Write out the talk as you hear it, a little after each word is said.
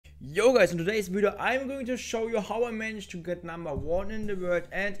Yo guys, in today's video I'm going to show you how I managed to get #1 in the world,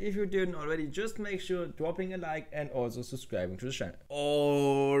 and if you didn't already, just make sure dropping a like and also subscribing to the channel.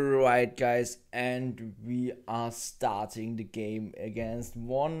 Alright guys, and we are starting the game against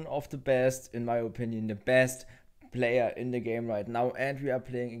one of the best, in my opinion the best player in the game right now, and we are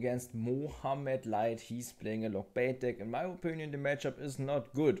playing against Mohammed Light. He's playing a lock bait deck. In my opinion the matchup is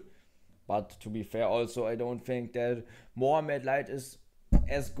not good, but to be fair also I don't think that Mohammed Light is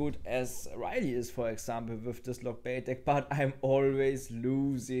as good as Riley is, for example, with this lock bait deck, but I'm always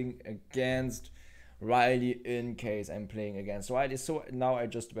losing against Riley in case I'm playing against Riley. So now I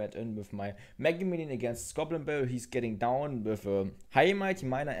just went in with my Mega Minion against Goblin Barrel. He's getting down with a high mighty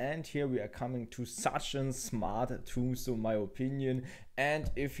miner, and here we are coming to such a smart tombstone, in my opinion. And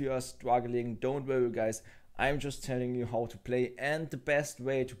if you are struggling, don't worry guys, I'm just telling you how to play, and the best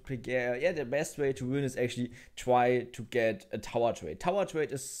way to play, the best way to win is actually try to get a tower trade. Tower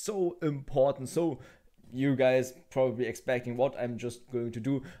trade is so important. So you guys probably expecting what I'm just going to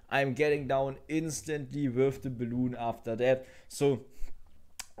do. I'm getting down instantly with the balloon after that. So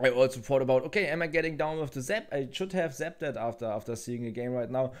I also thought about, okay, am I getting down with the zap? I should have zapped that after seeing the game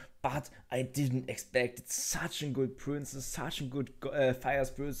right now, but I didn't expect it. Such a good princess, such a good fire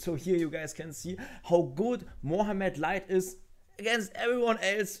spirit. So here you guys can see how good Mohammed Light is against everyone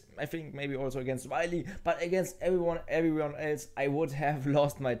else. I think maybe also against Riley, but against everyone else I would have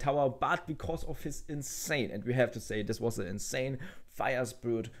lost my tower, but because of his insane, and we have to say this was an insane fire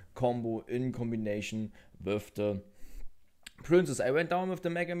spirit combo in combination with the princess. I went down with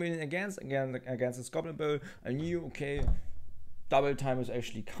the Mega Minion against this Goblin Barrel. I knew, okay, double time is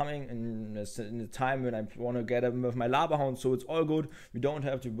actually coming in the time when I want to get him with my Lava Hound, so it's all good. We don't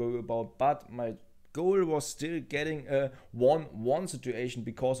have to worry about, but my goal was still getting a 1-1 situation,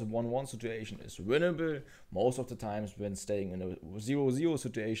 because a 1-1 situation is winnable. Most of the times when staying in a 0-0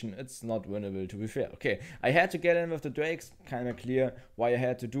 situation, it's not winnable, to be fair. Okay, I had to get in with the Drakes, kind of clear why I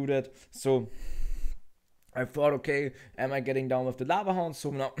had to do that. So I thought, okay, am I getting down with the Lava Hound? So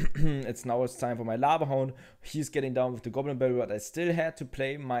now it's time for my Lava Hound. He's getting down with the Goblin Barrel, but I still had to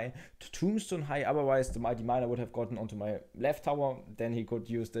play my Tombstone high. Otherwise, the Mighty Miner would have gotten onto my left tower. Then he could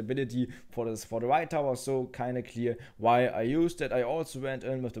use the ability for the right tower. So kind of clear why I used it. I also went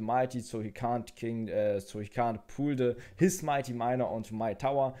in with the Mighty, so he can't pull his Mighty Miner onto my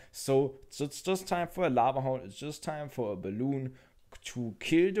tower. So it's just time for a Lava Hound. It's just time for a balloon to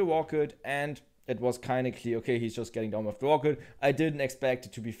kill the rocket, and it was kind of clear, okay, he's just getting down with the rocket. I didn't expect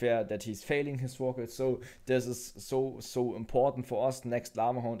it, to be fair, that he's failing his rocket. So this is so important for us. Next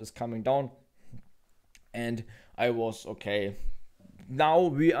Lava Hound is coming down, and I was okay. Now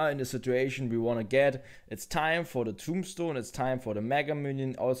we are in the situation we want to get. It's time for the Tombstone. It's time for the Mega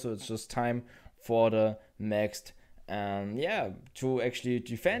Minion. Also, it's just time for the next to actually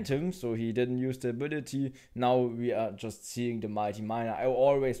defend him, so he didn't use the ability. Now we are just seeing the Mighty Miner I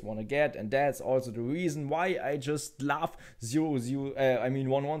always want to get, and that's also the reason why I just love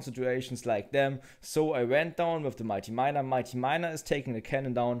 1-1 situations like them. So I went down with the Mighty Miner. Mighty Miner is taking the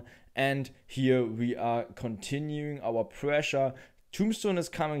cannon down, and here we are continuing our pressure. Tombstone is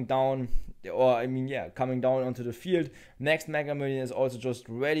coming down, coming down onto the field. Next Mega Minion is also just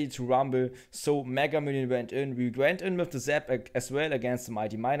ready to rumble. So Mega Minion went in. We went in with the zap as well against the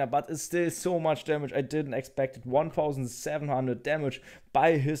Mighty Miner, but it's still so much damage. I didn't expect it. 1700 damage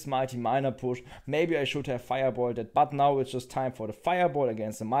by his Mighty Miner push. Maybe I should have fireballed it, but now it's just time for the fireball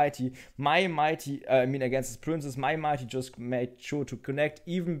against the Mighty. Against his princess, my Mighty just made sure to connect,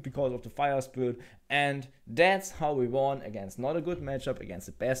 even because of the fire spirit. And that's how we won against not a good matchup against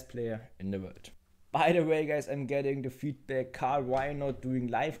the best player in the world. By the way guys, I'm getting the feedback, Carl, why not doing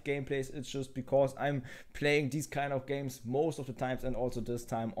live gameplays? It's just because I'm playing these kind of games most of the times, and also this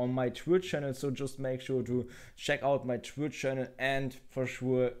time on my Twitch channel. So just make sure to check out my Twitch channel, and for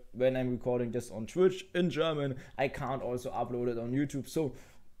sure when I'm recording this on Twitch in German, I can't also upload it on YouTube. So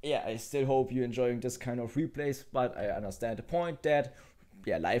yeah, I still hope you're enjoying this kind of replays, but I understand the point that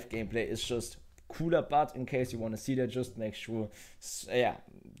live gameplay is just cooler. But in case you want to see that, just make sure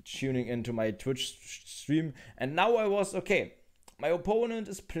tuning into my Twitch stream. And now I was okay. My opponent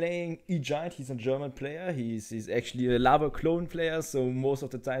is playing E-Giant. He's a German player. He's actually a Lava clone player. So most of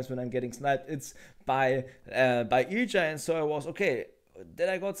the times when I'm getting sniped, it's by E-Giant. So I was okay. Then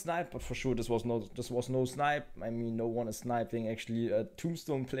I got sniped, but for sure this was no snipe. I mean, no one is sniping actually a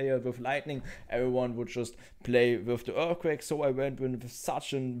Tombstone player with lightning. Everyone would just play with the earthquake. So I went with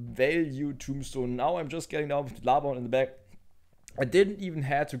such a value Tombstone. Now I'm just getting down with the Lava in the back. I didn't even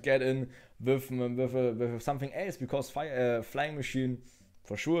have to get in with something else, because Flying Machine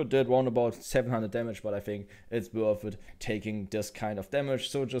For sure, did round about 700 damage, but I think it's worth it taking this kind of damage.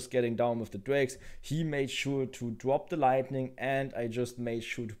 So just getting down with the drakes, he made sure to drop the lightning, and I just made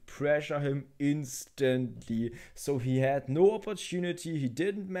sure to pressure him instantly. So he had no opportunity, he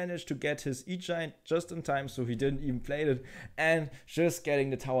didn't manage to get his E-Giant just in time, so he didn't even play it. And just getting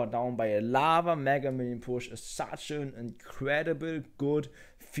the tower down by a lava Mega Minion push is such an incredible good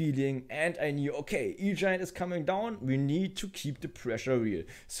feeling, and I knew, okay, E-Giant is coming down, we need to keep the pressure real.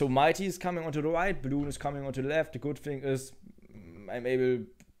 So Mighty is coming onto the right, Balloon is coming onto the left. The good thing is I'm able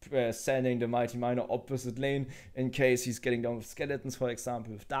sending the Mighty Miner opposite lane in case he's getting down with skeletons, for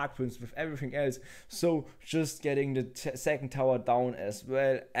example, with Dark Prince, with everything else. So just getting the second tower down as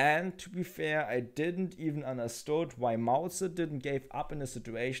well. And to be fair, I didn't even understood why Mauze didn't give up in a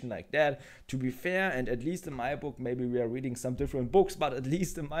situation like that. To be fair, and at least in my book, maybe we are reading some different books, but at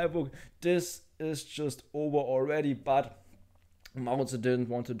least in my book, this is just over already. But Mauze didn't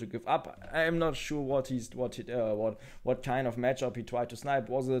want to give up. I am not sure what kind of matchup he tried to snipe.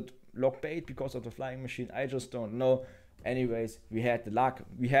 Was it lock bait because of the flying machine? I just don't know. Anyways, we had the luck.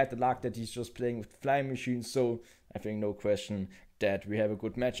 We had the luck that he's just playing with the flying machine. So I think no question that we have a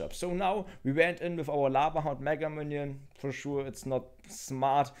good matchup. So now we went in with our Lava Hound Mega Minion. For sure, it's not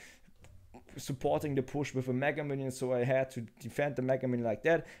smart supporting the push with a Mega Minion, so I had to defend the Mega Minion like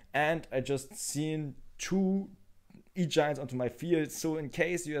that. And I just seen two E-Giants onto my field. So in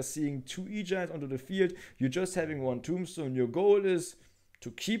case you are seeing two E-Giants onto the field, you're just having one tombstone. Your goal is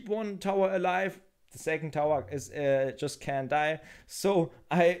to keep one tower alive. The second tower is just can't die. So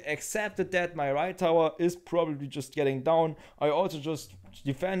I accepted that my right tower is probably just getting down. I also just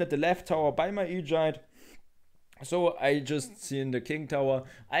defended the left tower by my E-Giant. So I just seen the king tower.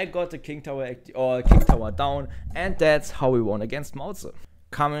 I got the king tower down, and that's how we won against Mauze.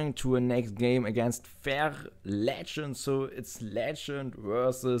 Coming to a next game against CarlTheLegend. So it's Legend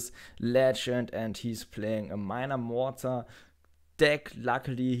versus Legend, and he's playing a Miner Mortar deck.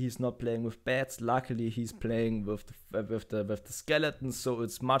 Luckily he's not playing with bats. Luckily he's playing with the skeletons, so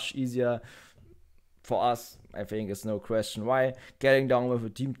it's much easier for us. I think it's no question why. Getting down with a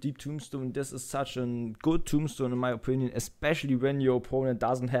deep tombstone, this is such a good tombstone in my opinion, especially when your opponent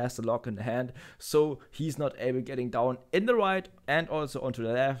doesn't have the lock in the hand, so he's not able getting down in the right and also onto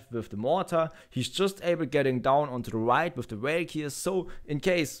the left with the mortar. He's just able getting down onto the right with the Valkyries. So in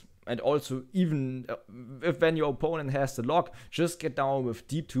case, and also even if when your opponent has the lock, just get down with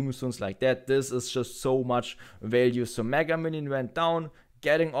deep tombstones like that. This is just so much value. So Mega Minion went down,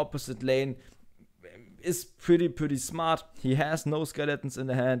 getting opposite lane is pretty smart. He has no skeletons in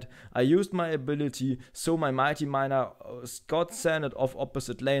the hand. I used my ability, so my Mighty Miner got sent off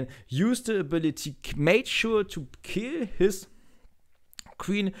opposite lane, used the ability, made sure to kill his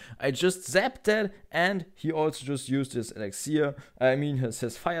queen. I just zapped that, and he also just used his elixir,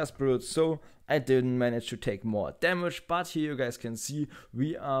 his fire spirit, so I didn't manage to take more damage. But here you guys can see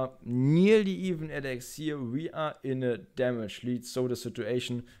we are nearly even elixir. We are in a damage lead, so the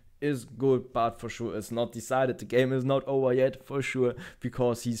situation is good, but for sure it's not decided. The game is not over yet, for sure,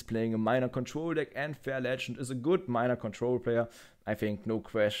 because he's playing a miner control deck, and CarlTheLegend is a good miner control player. I think no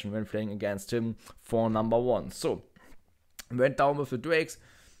question when playing against him for number one. So went down with the drakes.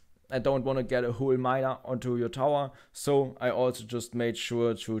 I don't want to get a whole miner onto your tower, so I also just made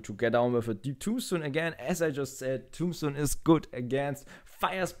sure to get down with a deep tombstone again. As I just said, tombstone is good against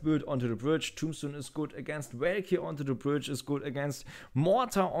fire spirit onto the bridge, tombstone is good against Valkyrie onto the bridge, is good against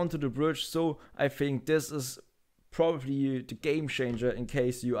mortar onto the bridge. So I think this is probably the game changer in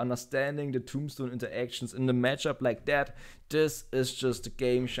case you're understanding the tombstone interactions in the matchup like that. This is just a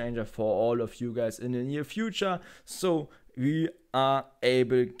game changer for all of you guys in the near future. So we are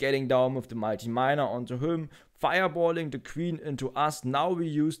able getting down with the Mighty Miner onto him, fireballing the queen into us. Now we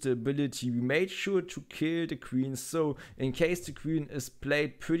use the ability, we made sure to kill the queen, so in case the queen is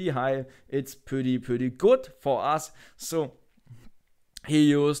played pretty high, it's pretty good for us. So he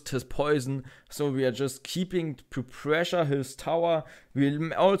used his poison, so we are just keeping to pressure his tower.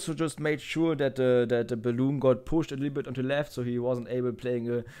 We also just made sure that the balloon got pushed a little bit on the left, so he wasn't able playing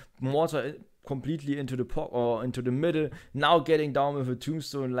a mortar completely into the or into the middle. Now getting down with a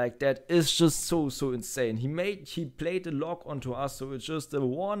tombstone like that is just so insane. He played the lock onto us, so it's just a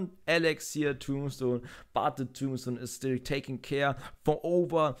one elixir tombstone, but the tombstone is still taking care for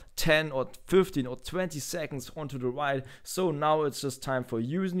over 10 or 15 or 20 seconds onto the right. So now it's just time for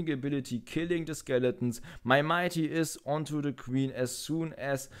using the ability, killing the skeletons. My Mighty is onto the queen as soon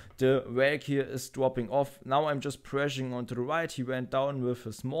as the Valkyrie is dropping off. Now I'm just pressuring onto the right. He went down with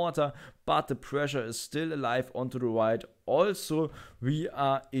his mortar, but the pressure is still alive onto the right. Also, we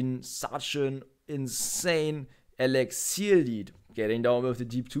are in such an insane elixir lead. getting down with the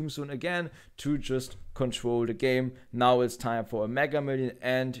deep tombstone again to just control the game. Now it's time for a Mega Million,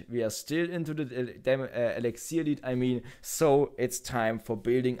 and we are still into the elixir lead, I mean, so it's time for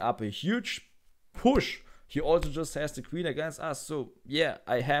building up a huge push. He also just has the queen against us, so yeah,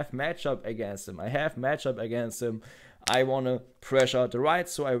 I have matchup against him. I want to pressure the right,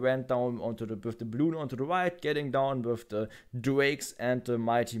 so I went down onto with the balloon onto the right, getting down with the drakes and the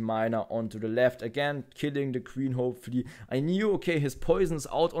mighty miner onto the left again, killing the queen hopefully. I knew, okay, his poison's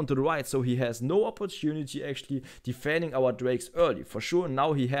out onto the right, so he has no opportunity actually defending our drakes early. For sure,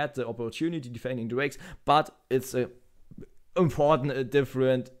 now he had the opportunity defending the drakes, but it's a important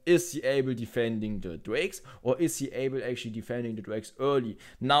different. Is he able defending the drakes, or is he able actually defending the drakes early?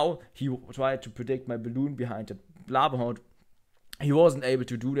 Now he tried to predict my balloon behind the lava hound. He wasn't able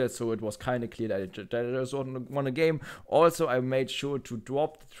to do that, so it was kind of clear that I just won a game. Also, I made sure to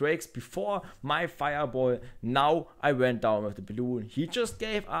drop the drakes before my fireball. Now I went down with the balloon. He just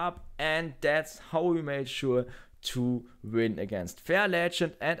gave up, and that's how we made sure to win against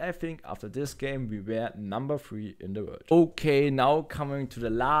CarlTheLegend, and I think after this game we were number 3 in the world. Okay, now coming to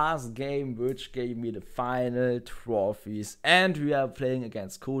the last game, which gave me the final trophies, and we are playing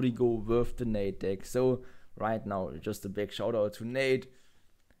against Codigo with the Nate deck. So right now, just a big shout out to Nate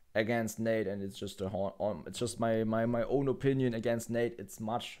against Nate, and it's just it's just my own opinion. Against Nate, it's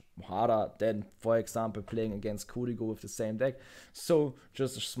much harder than, for example, playing against Codigo with the same deck. So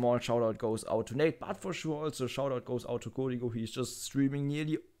just a small shout out goes out to Nate, but for sure also shout out goes out to Codigo. He's just streaming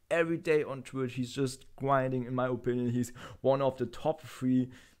nearly every day on Twitch. He's just grinding. In my opinion, he's one of the top 3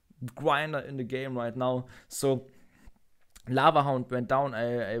 grinder in the game right now. So Lava Hound went down.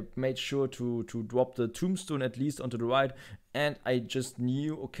 I made sure to drop the tombstone at least onto the right, and I just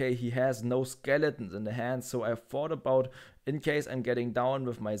knew, okay, he has no skeletons in the hand, so I thought about, in case I'm getting down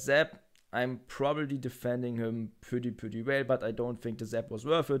with my zap, I'm probably defending him pretty well, but I don't think the zap was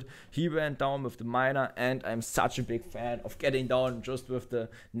worth it. He went down with the miner, and I'm such a big fan of getting down just with the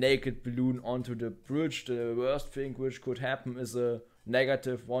naked balloon onto the bridge. The worst thing which could happen is a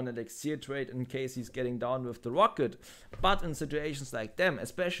 -1 elixir trade in case he's getting down with the rocket. But in situations like them,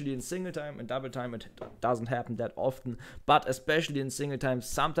 especially in single time and double time, it doesn't happen that often, but especially in single time,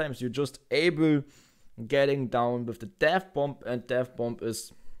 sometimes you're just able getting down with the death bomb, and death bomb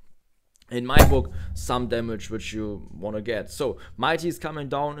is, in my book, some damage which you want to get. So Mighty is coming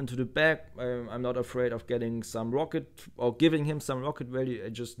down into the back. I'm not afraid of getting some rocket or giving him some rocket value. I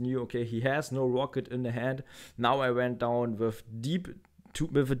just knew, okay, he has no rocket in the hand. Now I went down with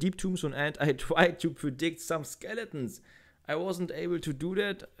a deep tombstone, and I tried to predict some skeletons. I wasn't able to do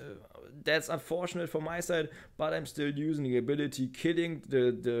that. That's unfortunate for my side, but I'm still using the ability, killing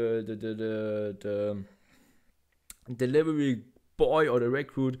the delivery boy or the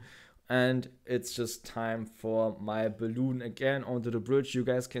recruit. And it's just time for my balloon again onto the bridge. You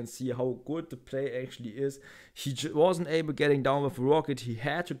guys can see how good the play actually is. He wasn't able getting down with a rocket. He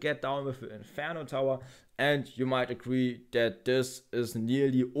had to get down with the Inferno Tower. And you might agree that this is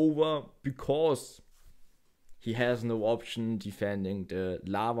nearly over because he has no option defending the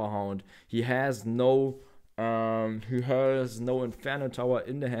Lava Hound. He has no Inferno Tower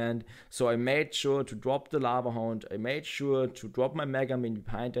in the hand, so I made sure to drop the Lava Hound. I made sure to drop my Mega Minion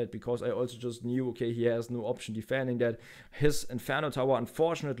behind that because I also just knew, okay, he has no option defending that. His Inferno Tower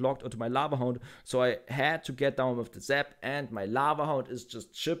unfortunately locked onto my Lava Hound, so I had to get down with the zap, and my Lava Hound is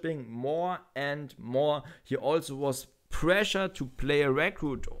just chipping more and more. He also was pressured to play a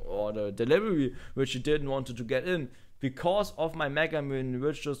recruit or the delivery, which he didn't want to get in. Because of my Mega Minion,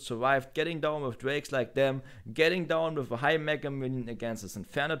 which just survived, getting down with drakes like them, getting down with a high Mega Minion against his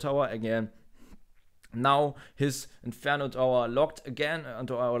Inferno Tower again. Now his Inferno Tower locked again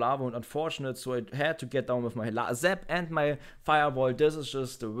onto our Lava, and unfortunate, so I had to get down with my Zap and my Fireball. This is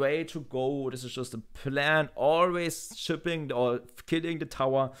just the way to go. This is just the plan. Always chipping or killing the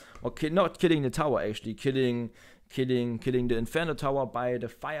tower, or not killing the tower actually, killing the Inferno Tower by the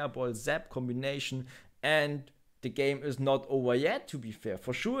Fireball Zap combination. And the game is not over yet, to be fair.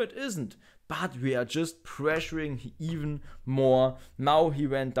 For sure it isn't. But we are just pressuring even more. Now he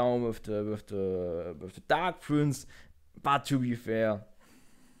went down with the Dark Prince. But to be fair,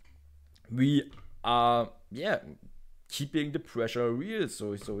 we are keeping the pressure real.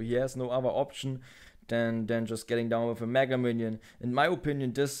 So he has no other option than just getting down with a Mega Minion. In my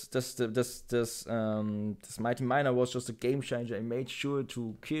opinion, this Mighty Miner was just a game changer. I made sure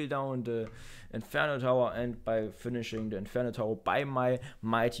to kill down the Inferno Tower, and by finishing the Inferno Tower by my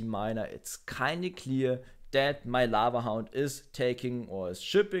Mighty Miner, it's kind of clear that my lava hound is taking or is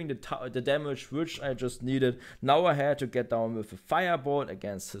shipping the damage which I just needed. Now I had to get down with a fireball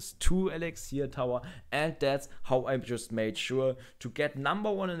against his 2 elixir tower, and that's how I just made sure to get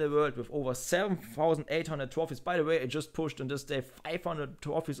number 1 in the world with over 7,800 trophies. By the way, I just pushed on this day 500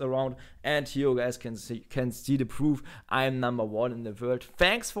 trophies around, and here you guys can see the proof I'm number 1 in the world.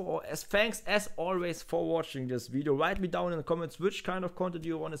 Thanks as always for watching this video. Write me down in the comments which kind of content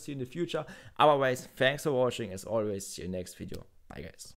you want to see in the future. Otherwise, thanks for watching as always. See you next video. Bye guys.